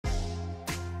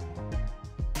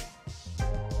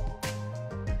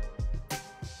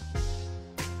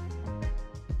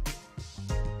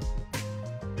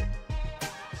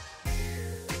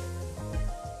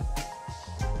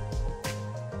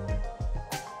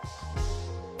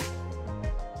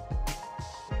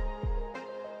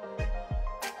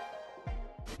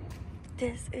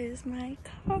This is my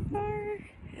car.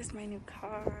 It's my new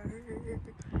car.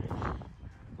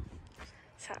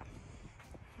 So,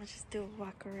 we'll just do a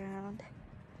walk around.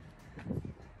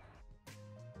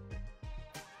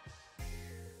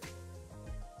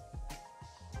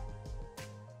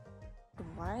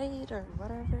 White or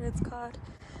whatever it's called.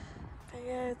 But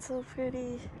yeah, it's so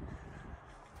pretty.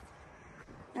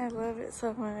 I love it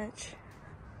so much.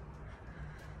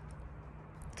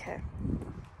 Okay.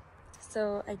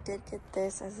 So I did get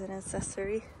this as an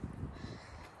accessory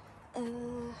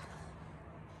to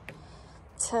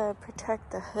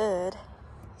protect the hood.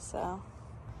 So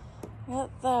I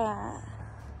got that.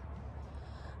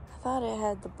 I thought it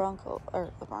had the Bronco. I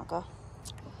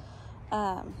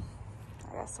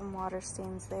got some water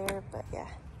stains there, but yeah,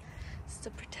 it's to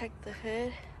protect the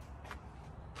hood.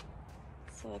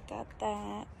 So I got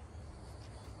that.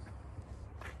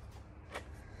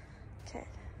 Okay.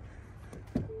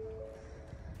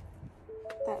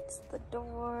 That's the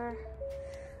door.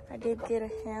 I did get a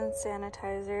hand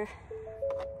sanitizer.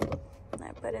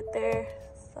 I put it there,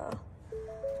 so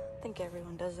I think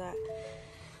everyone does that.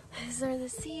 These are the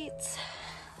seats.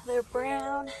 They're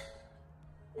brown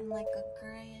and like a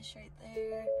grayish right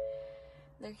there.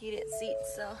 They're heated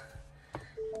seats, so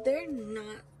they're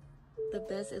not the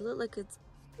best. It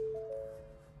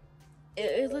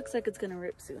looks like it's gonna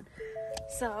rip soon.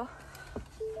 So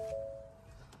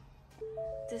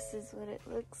this is what it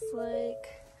looks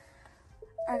like.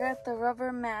 I got the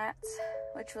rubber mats,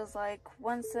 which was like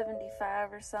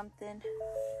 $175 or something.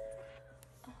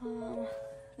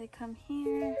 They come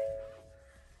here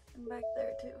and back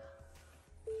there too.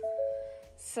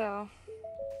 So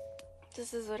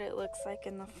this is what it looks like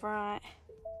in the front.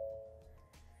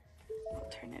 I'll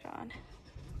turn it on.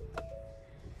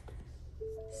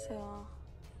 So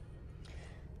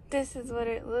this is what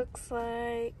it looks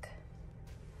like.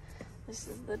 This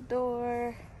is the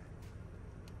door.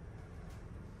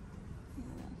 And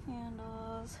the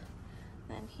handles.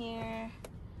 Then here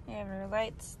you have your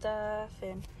light stuff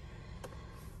and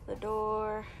the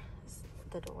door.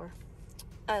 The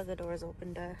door's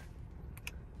opened up.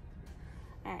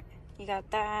 Alright, you got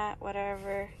that,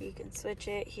 whatever. You can switch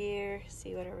it here,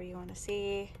 see whatever you want to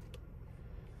see.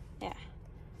 Yeah.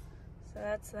 So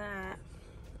that's that.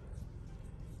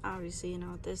 Obviously, you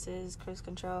know what this is, cruise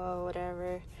control,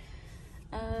 whatever.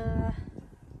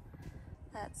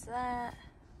 That's that.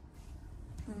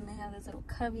 And they have this little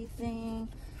cubby thing.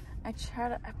 I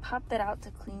popped it out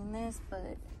to clean this,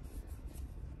 but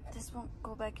this won't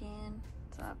go back in,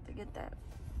 so I have to get that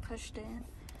pushed in.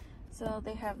 So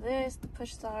they have this, the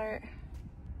push start.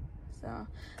 So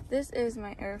this is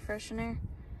my air freshener,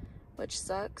 which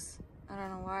sucks. I don't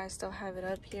know why I still have it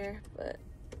up here, but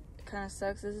it kind of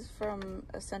sucks. This is from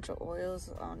Essential Oils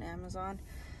on Amazon.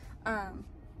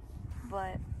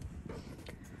 But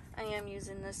I am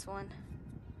using this one.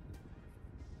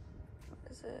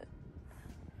 What is it?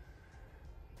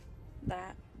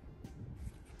 That.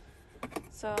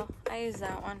 So I use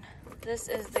that one. This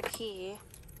is the key.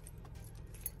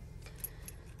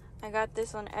 I got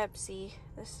this on Etsy.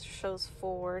 This shows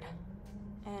Ford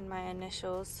and my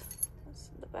initials. That's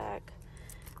in the back.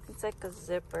 It's like a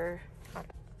zipper.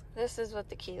 This is what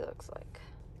the key looks like.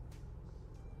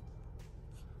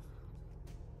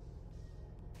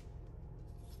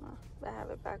 Oh, I have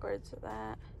it backwards to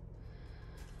that.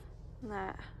 And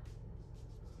that.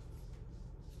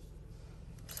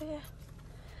 So yeah.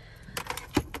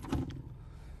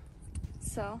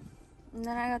 So, and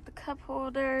then I got the cup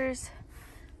holders,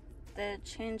 the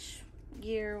change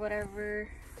gear, whatever.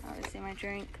 Obviously my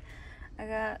drink. I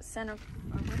got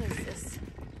what is this?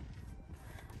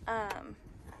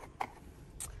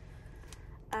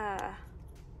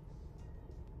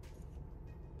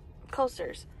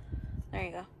 Coasters. There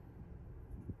you go.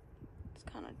 It's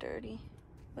kind of dirty,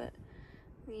 but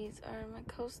these are my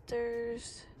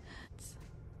coasters. It's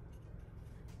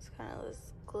kind of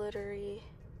this glittery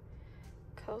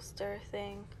coaster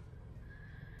thing.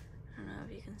 I don't know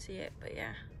if you can see it, but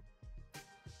yeah.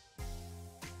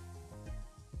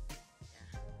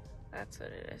 That's what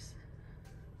it is.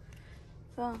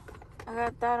 So I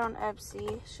got that on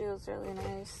Etsy. She was really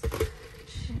nice.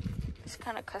 She's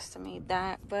kind of custom made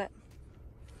that, but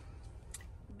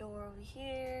door over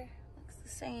here looks the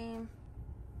same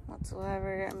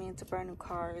whatsoever. I mean, it's a brand new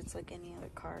car. It's like any other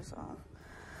car, so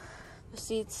the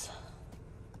seats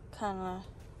kind of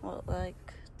look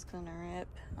like it's gonna rip.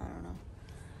 I don't know.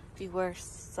 If you wear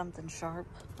something sharp,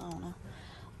 I don't know.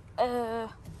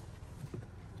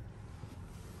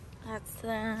 That's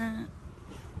that.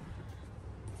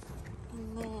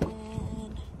 And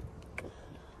then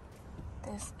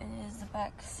this is the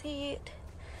back seat.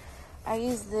 I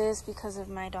use this because of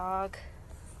my dog.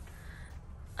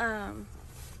 But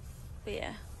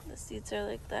yeah, the seats are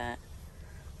like that.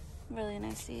 Really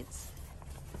nice seats.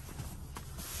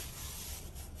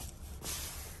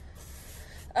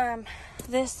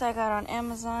 This I got on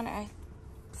Amazon, I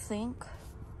think.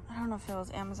 I don't know if it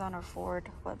was Amazon or Ford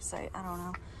website, I don't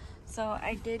know. So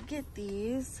I did get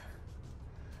these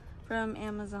from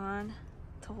Amazon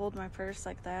to hold my purse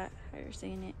like that. Have you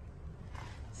seen it?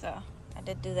 So I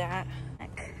did do that.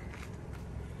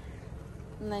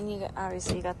 And then you got,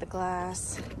 obviously you got the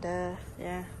glass. Duh.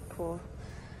 Yeah, cool.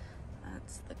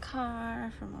 That's the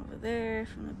car from over there,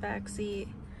 from the back seat.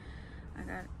 I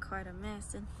got quite a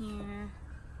mess in here.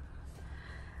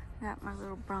 Got my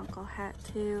little Bronco hat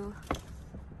too.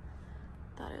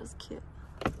 Thought it was cute.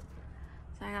 So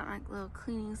I got my little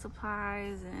cleaning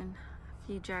supplies and a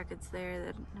few jackets there,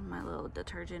 that, and my little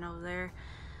detergent over there.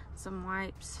 Some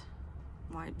wipes,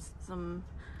 some,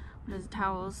 what is it,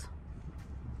 towels.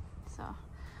 So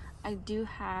I do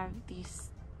have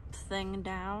these thing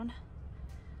down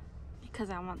because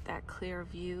I want that clear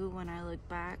view when I look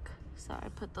back. So I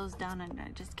put those down and I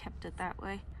just kept it that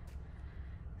way.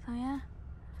 So yeah.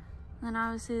 Then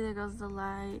obviously there goes the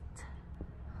light,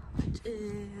 which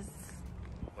is,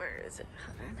 where is it?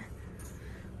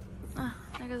 Oh,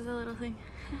 there goes the little thing.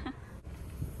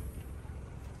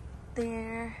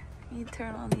 There, you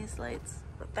turn on these lights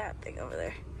with that thing over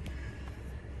there.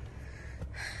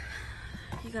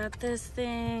 You got this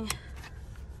thing.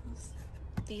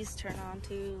 These turn on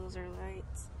too, those are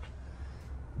lights.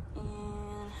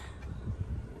 And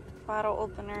bottle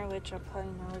opener, which I'm probably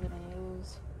never gonna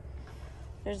use.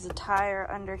 There's a tire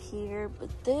under here,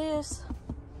 but this,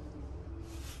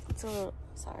 it's a little,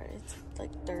 sorry, it's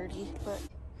like dirty, but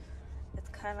it's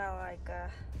kind of like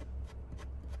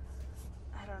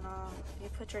I don't know, if you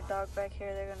put your dog back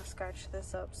here, they're gonna scratch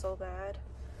this up so bad.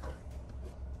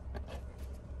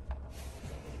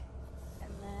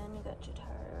 And then you got your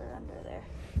tire under there.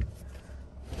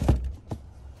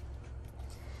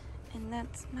 And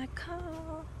that's my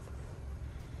car.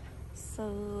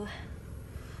 So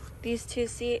these two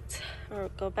seats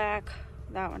go back.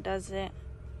 That one doesn't.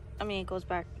 I mean, it goes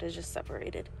back, but it's just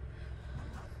separated.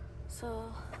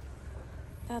 So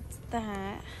that's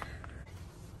that.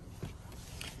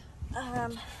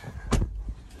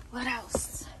 What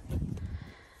else?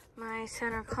 My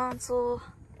center console.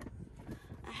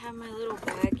 I have my little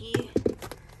baggie.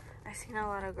 I've seen a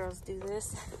lot of girls do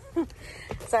this.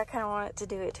 So I kind of wanted to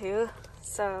do it too.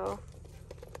 So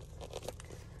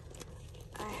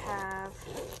I have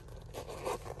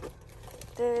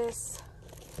this,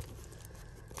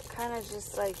 kind of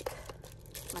just like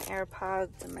my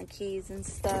AirPods and my keys and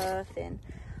stuff, and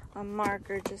a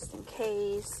marker just in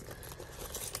case,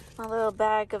 my little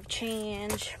bag of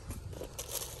change,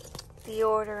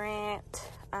 deodorant,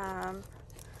 a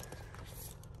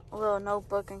little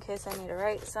notebook in case I need to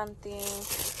write something,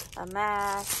 a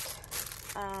mask,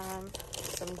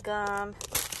 some gum,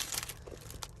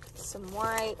 some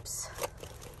wipes,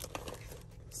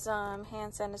 some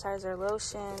hand sanitizer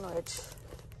lotion, which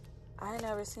I had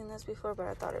never seen this before, but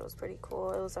I thought it was pretty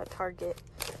cool. It was at Target.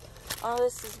 All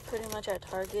this is pretty much at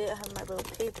Target. I have my little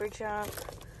paper junk.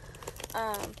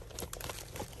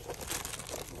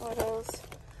 What else?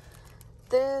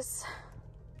 This,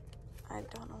 I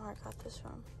don't know where I got this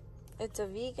from. It's a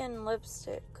vegan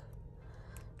lipstick.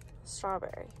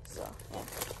 Strawberry. So, yeah.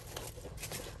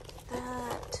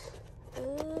 That.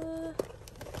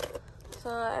 So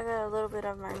I got a little bit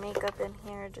of my makeup in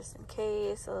here just in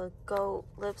case. A goat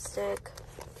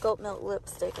milk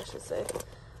lipstick, I should say.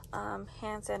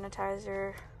 Hand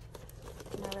sanitizer.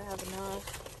 Never have enough.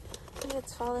 I think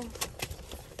it's falling.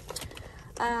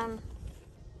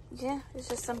 Yeah, it's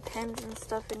just some pens and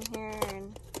stuff in here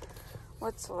and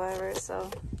whatsoever. So,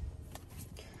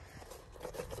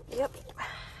 yep.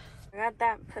 I got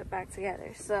that put back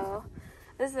together. So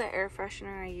this is the air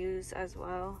freshener I use as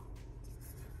well.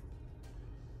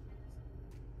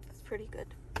 Pretty good.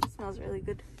 It smells really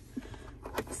good.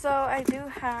 So I do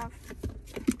have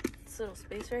this little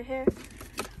space right here.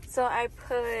 So I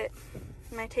put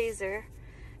my taser,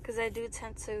 because I do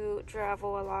tend to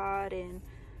travel a lot and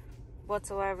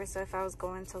whatsoever. So if I was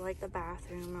going to like the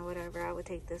bathroom or whatever, I would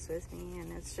take this with me,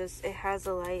 and it's just, it has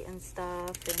a light and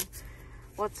stuff and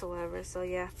whatsoever. So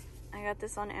yeah, I got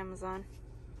this on Amazon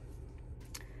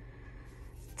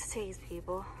to tase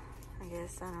people, I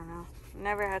guess. I don't know,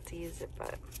 never had to use it,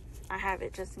 but I have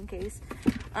it just in case.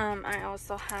 I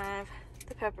also have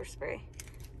the pepper spray,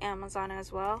 Amazon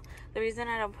as well. The reason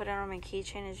I don't put it on my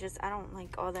keychain is just I don't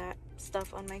like all that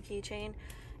stuff on my keychain,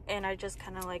 and I just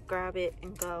kind of like grab it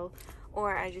and go,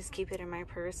 or I just keep it in my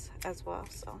purse as well.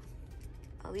 So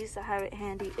at least I have it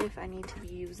handy if I need to be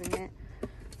using it.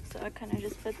 So I kind of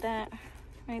just put that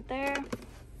right there.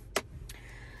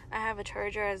 I have a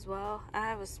charger as well. I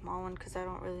have a small one because I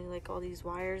don't really like all these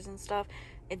wires and stuff.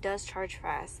 It does charge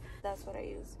fast. That's what I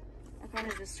use. I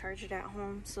kind of just charge it at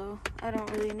home, so I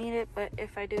don't really need it, but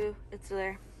if I do, it's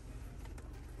there.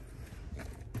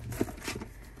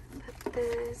 Put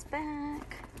this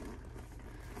back.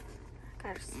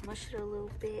 Gotta smush it a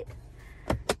little bit.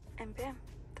 And bam,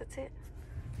 that's it.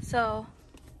 So,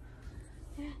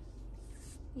 yeah.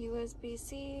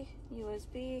 USB-C,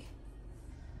 USB.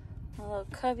 A little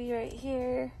cubby right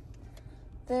here.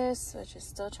 This, which is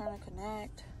still trying to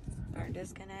connect or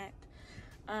disconnect.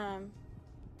 I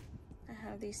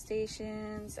have these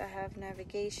stations. I have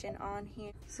navigation on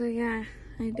here. So yeah,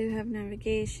 I do have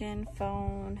navigation,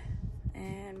 phone,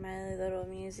 and my little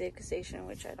music station,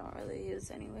 which I don't really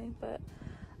use anyway, but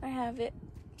I have it.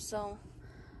 So,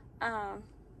 I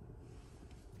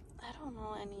don't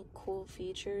know any cool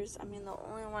features. I mean, the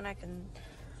only one I can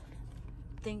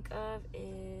think of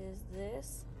is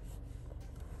this.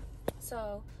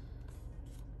 So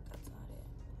that's not it.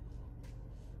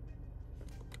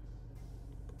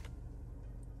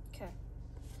 Okay.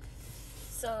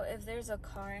 So if there's a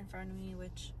car in front of me,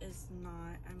 which is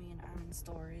not, I mean, I'm in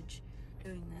storage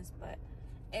doing this, but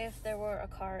if there were a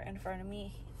car in front of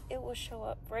me, it will show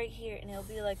up right here, and it'll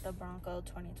be like the Bronco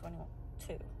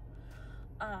 2022.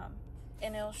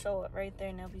 And it'll show up right there,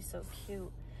 and it'll be so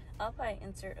cute. I'll probably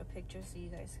insert a picture so you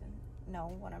guys can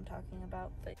know what I'm talking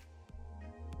about. But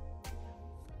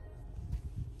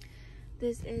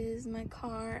this is my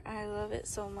car. I love it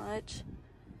so much.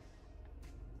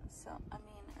 So, I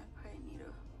mean, I probably need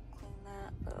to clean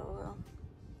that, but oh well.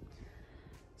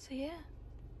 So, yeah.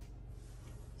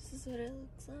 This is what it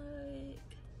looks like.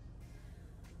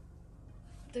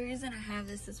 The reason I have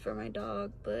this is for my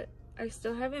dog, but I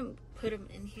still haven't put him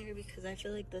in here because I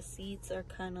feel like the seats are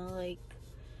kind of like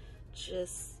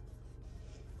just,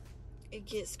 it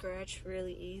gets scratched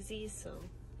really easy. So,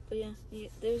 but yeah,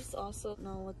 there's also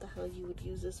know what the hell you would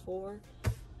use this for.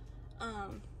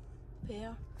 But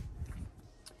yeah,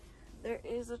 there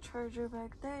is a charger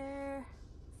back there.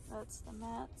 That's the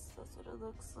mats. That's what it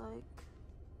looks like.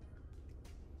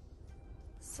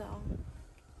 So,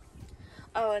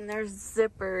 oh, and there's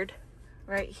zippered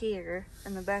right here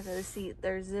in the back of the seat.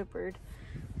 They're zippered,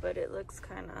 but it looks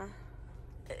kind of,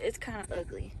 it's kind of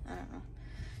ugly. I don't know.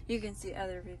 You can see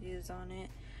other reviews on it.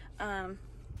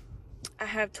 I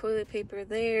have toilet paper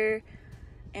there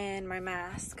and my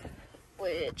mask,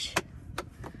 which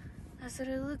that's what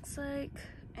it looks like,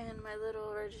 and my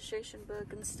little registration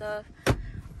book and stuff.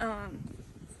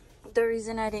 The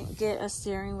reason I didn't get a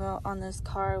steering wheel on this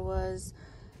car was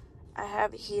I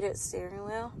have a heated steering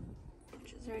wheel,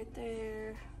 which is right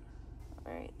there,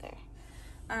 right there.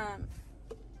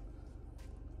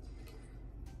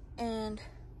 And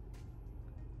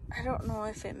I don't know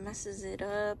if it messes it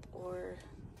up, or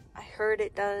I heard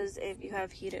it does if you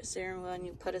have heated steering wheel and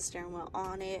you put a steering wheel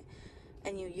on it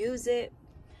and you use it.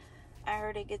 I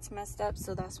heard it gets messed up,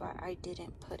 so that's why I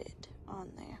didn't put it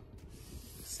on there.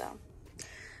 So,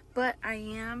 but I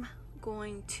am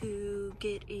going to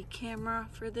get a camera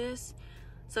for this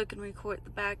so I can record the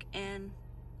back and,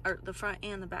 or the front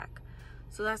and the back.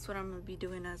 So that's what I'm gonna be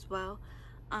doing as well.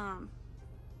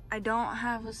 I don't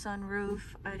have a sunroof.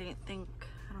 I don't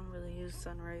really use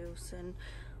sunroofs and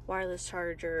wireless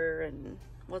charger and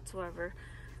whatsoever.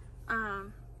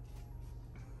 So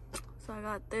I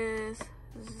got this.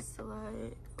 This is the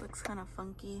light. Looks kind of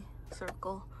funky.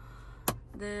 Circle.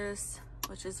 This,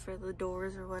 which is for the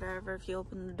doors or whatever. If you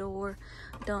open the door,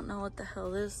 don't know what the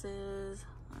hell this is.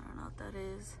 I don't know what that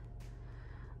is.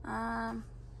 I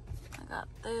got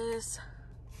this.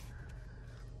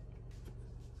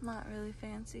 Not really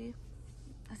fancy.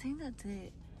 I think that's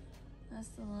it. That's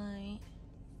the light.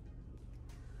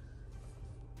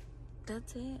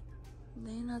 That's it.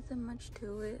 There ain't nothing much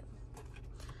to it.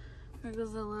 There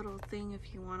goes a little thing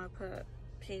if you want to put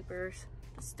papers,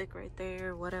 stick right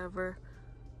there, whatever.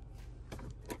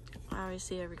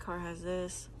 Obviously every car has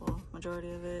this. Well,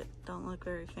 majority of it don't look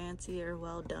very fancy or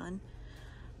well done,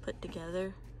 put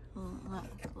together.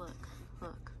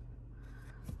 Look.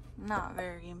 Not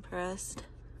very impressed.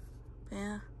 But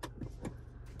yeah,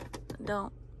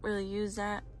 don't really use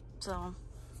that. So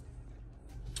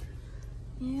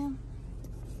yeah,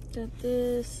 got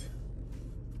this.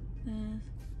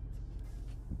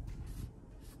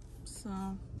 So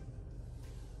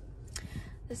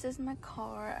this is my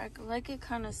car. I like it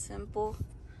kind of simple.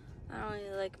 I don't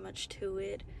really like much to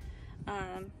it.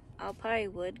 I'll probably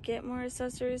would get more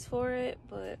accessories for it,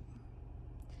 but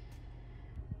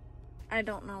I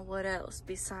don't know what else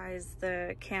besides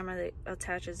the camera that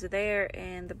attaches there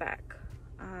and the back.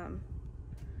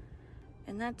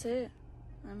 And that's it.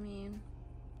 I mean,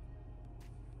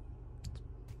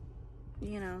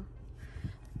 you know,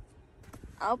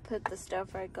 I'll put the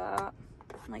stuff I got,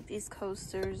 like these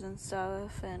coasters and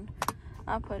stuff, and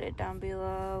I'll put it down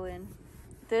below. And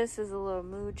this is a little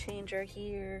mood changer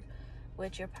here,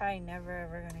 which you're probably never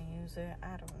ever gonna use it.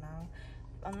 I don't know,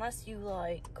 unless you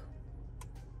like,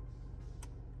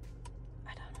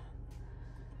 I don't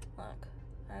know. Look,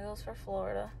 that goes for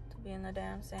Florida, to be in the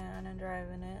damn sand and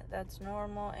driving it. That's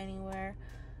normal anywhere.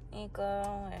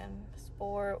 Eco and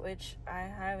sport, which I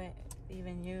haven't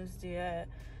even used yet,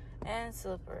 and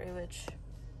slippery, which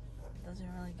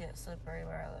doesn't really get slippery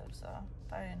where I live, so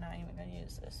probably not even gonna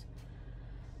use this.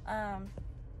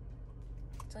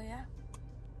 So yeah,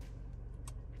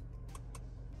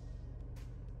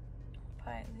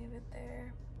 probably leave it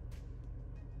there.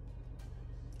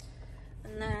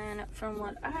 And then from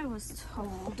what I was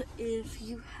told, if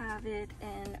you have it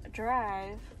and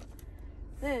drive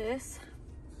this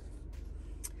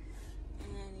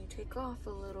and you take off a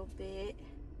little bit,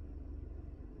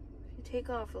 take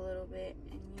off a little bit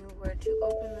and you were to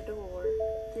open the door,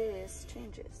 this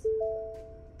changes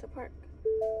to park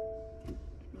and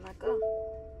let go.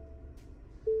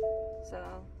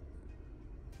 So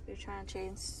if you're trying to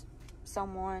chase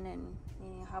someone and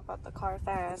you hop out the car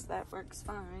fast, that works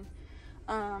fine.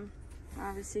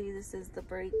 Obviously this is the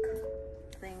brake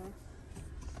thing.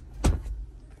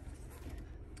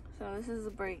 So this is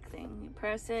the brake thing. You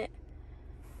press it,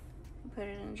 you put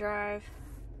it in drive,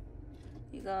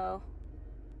 you go.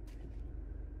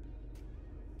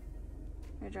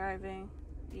 You're driving,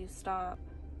 you stop,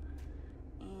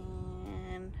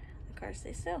 and the car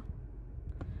stays still.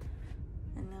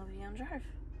 And they'll be on drive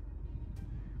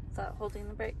without holding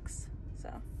the brakes. So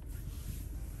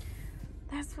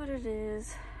that's what it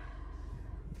is.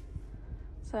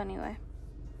 So anyway,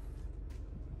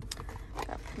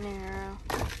 got Panero.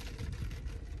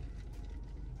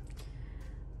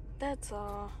 That's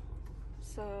all.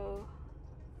 So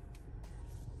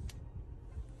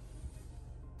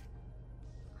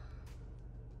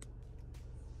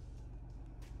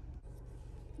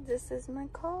this is my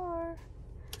car.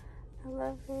 I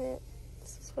love it.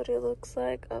 This is what it looks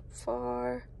like up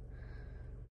far.